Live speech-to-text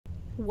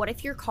What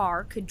if your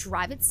car could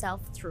drive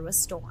itself through a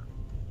storm?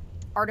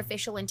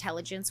 Artificial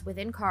intelligence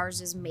within cars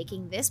is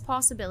making this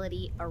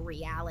possibility a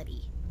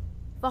reality.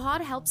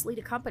 Fahad helps lead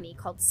a company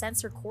called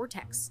Sensor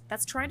Cortex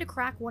that's trying to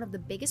crack one of the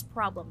biggest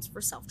problems for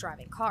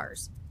self-driving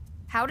cars: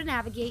 how to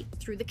navigate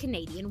through the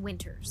Canadian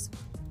winters.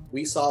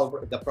 We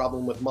solve the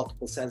problem with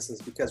multiple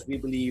sensors because we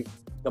believe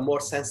the more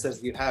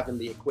sensors you have in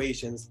the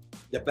equations,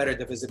 the better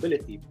the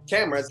visibility.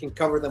 Cameras can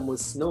cover them with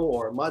snow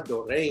or mud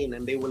or rain,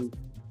 and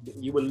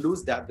you will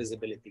lose that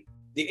visibility.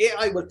 The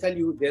AI will tell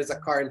you there's a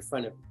car in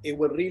front of you. It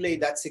will relay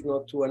that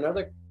signal to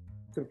another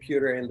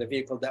computer in the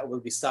vehicle that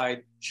will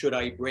decide, should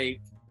I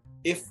brake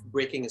if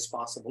braking is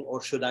possible,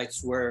 or should I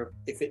swerve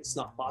if it's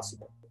not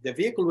possible? The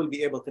vehicle will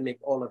be able to make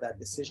all of that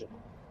decision.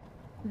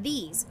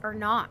 These are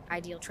not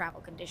ideal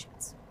travel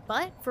conditions.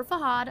 But for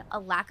Fahad, a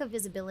lack of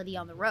visibility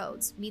on the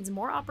roads means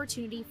more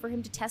opportunity for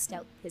him to test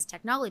out his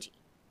technology.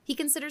 He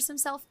considers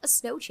himself a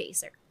snow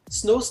chaser.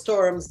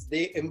 Snowstorms,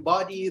 they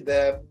embody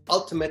the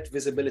ultimate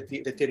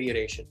visibility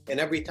deterioration. And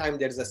every time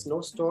there's a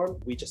snowstorm,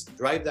 we just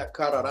drive that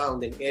car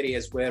around in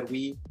areas where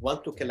we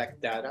want to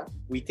collect data.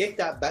 We take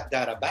that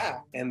data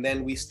back, and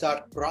then we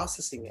start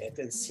processing it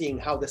and seeing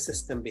how the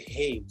system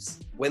behaves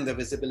when the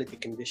visibility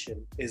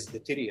condition is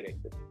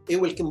deteriorated. It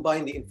will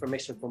combine the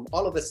information from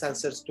all of the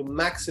sensors to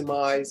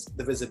maximize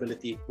the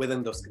visibility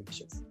within those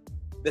conditions.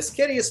 The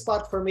scariest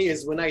part for me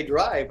is when I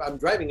drive, I'm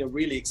driving a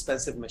really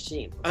expensive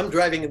machine. I'm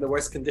driving in the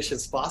worst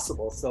conditions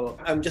possible. So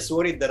I'm just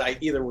worried that I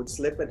either would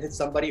slip and hit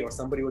somebody or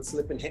somebody would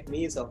slip and hit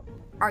me. So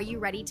are you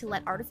ready to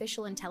let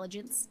artificial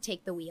intelligence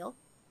take the wheel?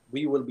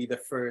 We will be the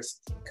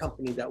first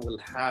company that will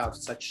have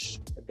such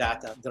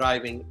data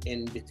driving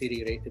in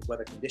deteriorated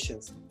weather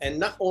conditions. And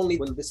not only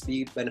will this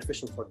be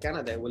beneficial for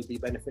Canada, it will be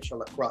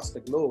beneficial across the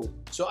globe.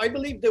 So I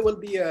believe there will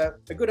be a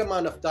good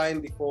amount of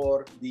time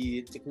before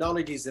the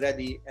technology is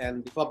ready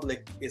and the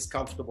public is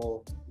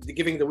comfortable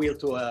giving the wheel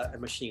to a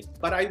machine.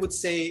 But I would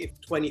say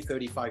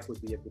 2035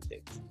 would be a good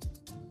date.